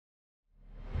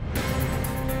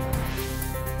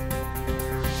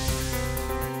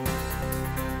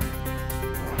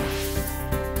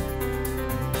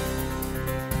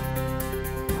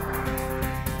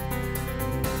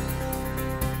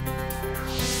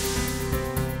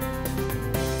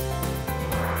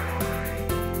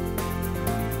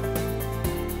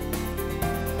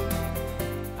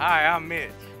Hi, I'm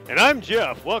Mitch. And I'm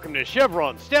Jeff. Welcome to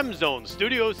Chevron STEM Zone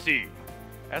Studio C.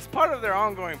 As part of their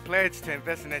ongoing pledge to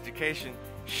invest in education,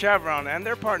 Chevron and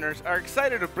their partners are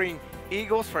excited to bring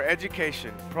Eagles for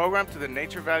Education program to the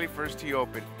Nature Valley First Tee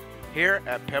Open here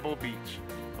at Pebble Beach.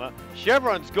 Well,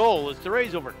 Chevron's goal is to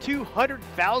raise over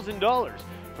 $200,000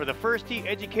 for the First Tee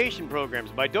education programs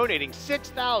by donating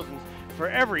 $6,000 for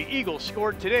every Eagle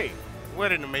scored today.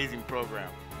 What an amazing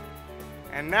program.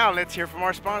 And now let's hear from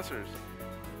our sponsors.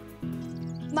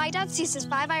 My dad sees his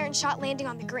 5-iron shot landing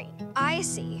on the green. I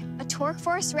see a torque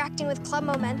force reacting with club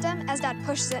momentum as dad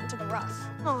pushes it into the rough.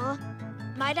 Aw.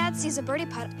 My dad sees a birdie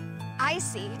putt. I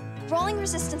see rolling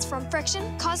resistance from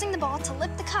friction causing the ball to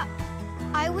lip the cup.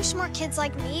 I wish more kids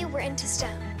like me were into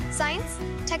STEM. Science,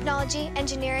 technology,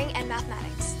 engineering, and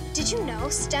mathematics. Did you know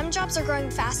STEM jobs are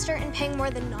growing faster and paying more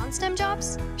than non-STEM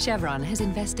jobs? Chevron has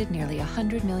invested nearly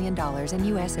 $100 million in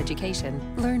U.S. education.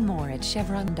 Learn more at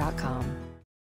chevron.com.